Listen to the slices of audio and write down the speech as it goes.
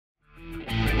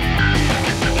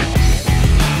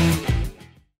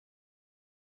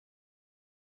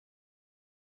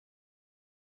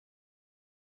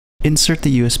Insert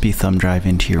the USB thumb drive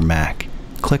into your Mac.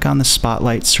 Click on the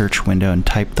Spotlight search window and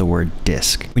type the word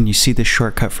disk. When you see the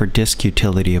shortcut for disk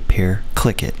utility appear,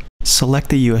 click it. Select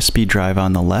the USB drive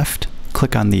on the left,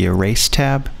 click on the Erase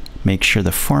tab, make sure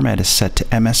the format is set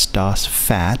to MS-DOS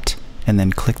FAT, and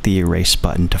then click the Erase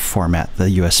button to format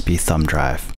the USB thumb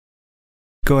drive.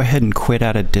 Go ahead and quit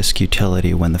out of disk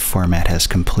utility when the format has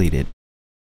completed.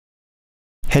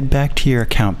 Head back to your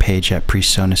account page at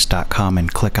PreSonus.com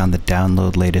and click on the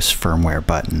Download Latest Firmware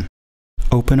button.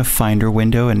 Open a Finder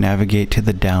window and navigate to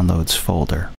the Downloads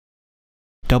folder.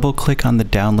 Double-click on the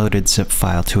downloaded zip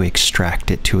file to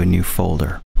extract it to a new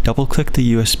folder. Double-click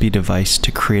the USB device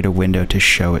to create a window to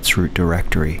show its root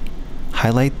directory.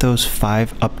 Highlight those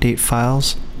 5 update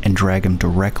files and drag them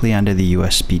directly onto the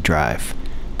USB drive.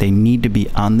 They need to be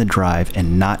on the drive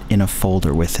and not in a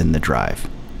folder within the drive.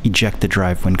 Eject the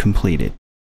drive when completed.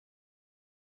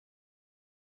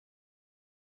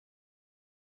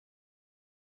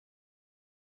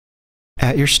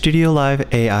 At your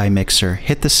StudioLive AI Mixer,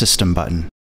 hit the System button.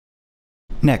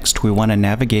 Next, we want to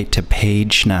navigate to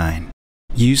Page 9.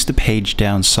 Use the Page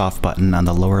Down soft button on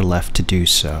the lower left to do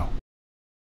so.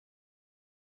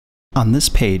 On this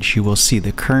page, you will see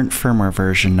the current firmware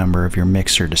version number of your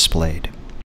mixer displayed.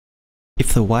 If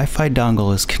the Wi-Fi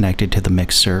dongle is connected to the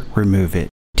mixer, remove it.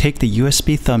 Take the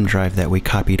USB thumb drive that we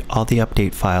copied all the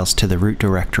update files to the root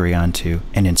directory onto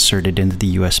and insert it into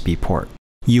the USB port.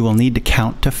 You will need to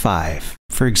count to 5.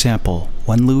 For example,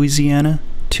 1 Louisiana,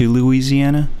 2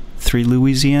 Louisiana, 3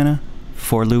 Louisiana,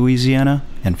 4 Louisiana,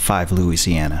 and 5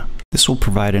 Louisiana. This will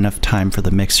provide enough time for the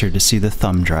mixer to see the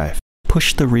thumb drive.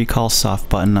 Push the Recall soft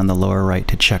button on the lower right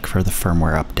to check for the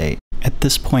firmware update. At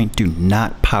this point, do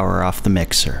not power off the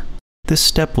mixer. This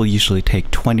step will usually take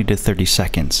 20 to 30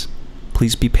 seconds.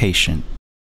 Please be patient.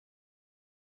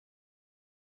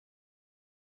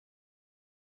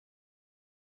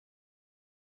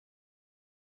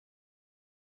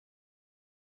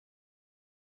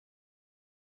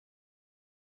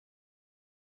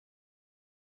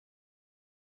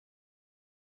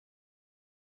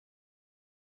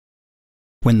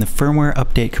 When the firmware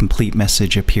update complete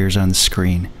message appears on the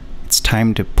screen, it's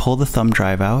time to pull the thumb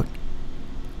drive out,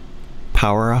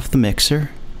 power off the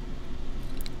mixer,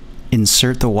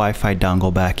 insert the Wi-Fi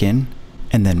dongle back in,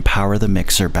 and then power the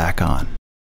mixer back on.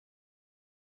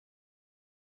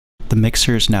 The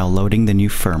mixer is now loading the new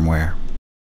firmware.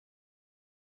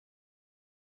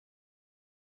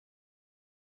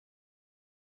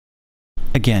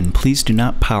 Again, please do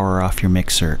not power off your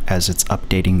mixer as it's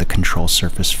updating the control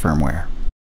surface firmware.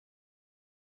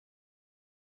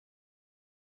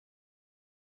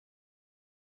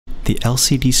 The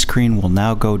LCD screen will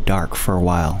now go dark for a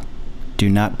while. Do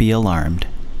not be alarmed.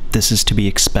 This is to be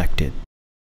expected.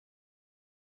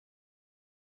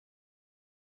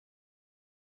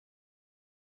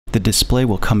 The display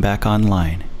will come back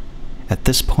online. At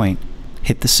this point,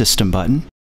 hit the System button.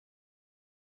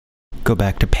 Go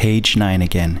back to Page 9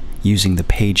 again, using the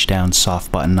Page Down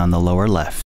soft button on the lower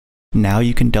left. Now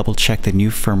you can double check the new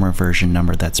firmware version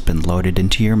number that's been loaded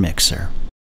into your mixer.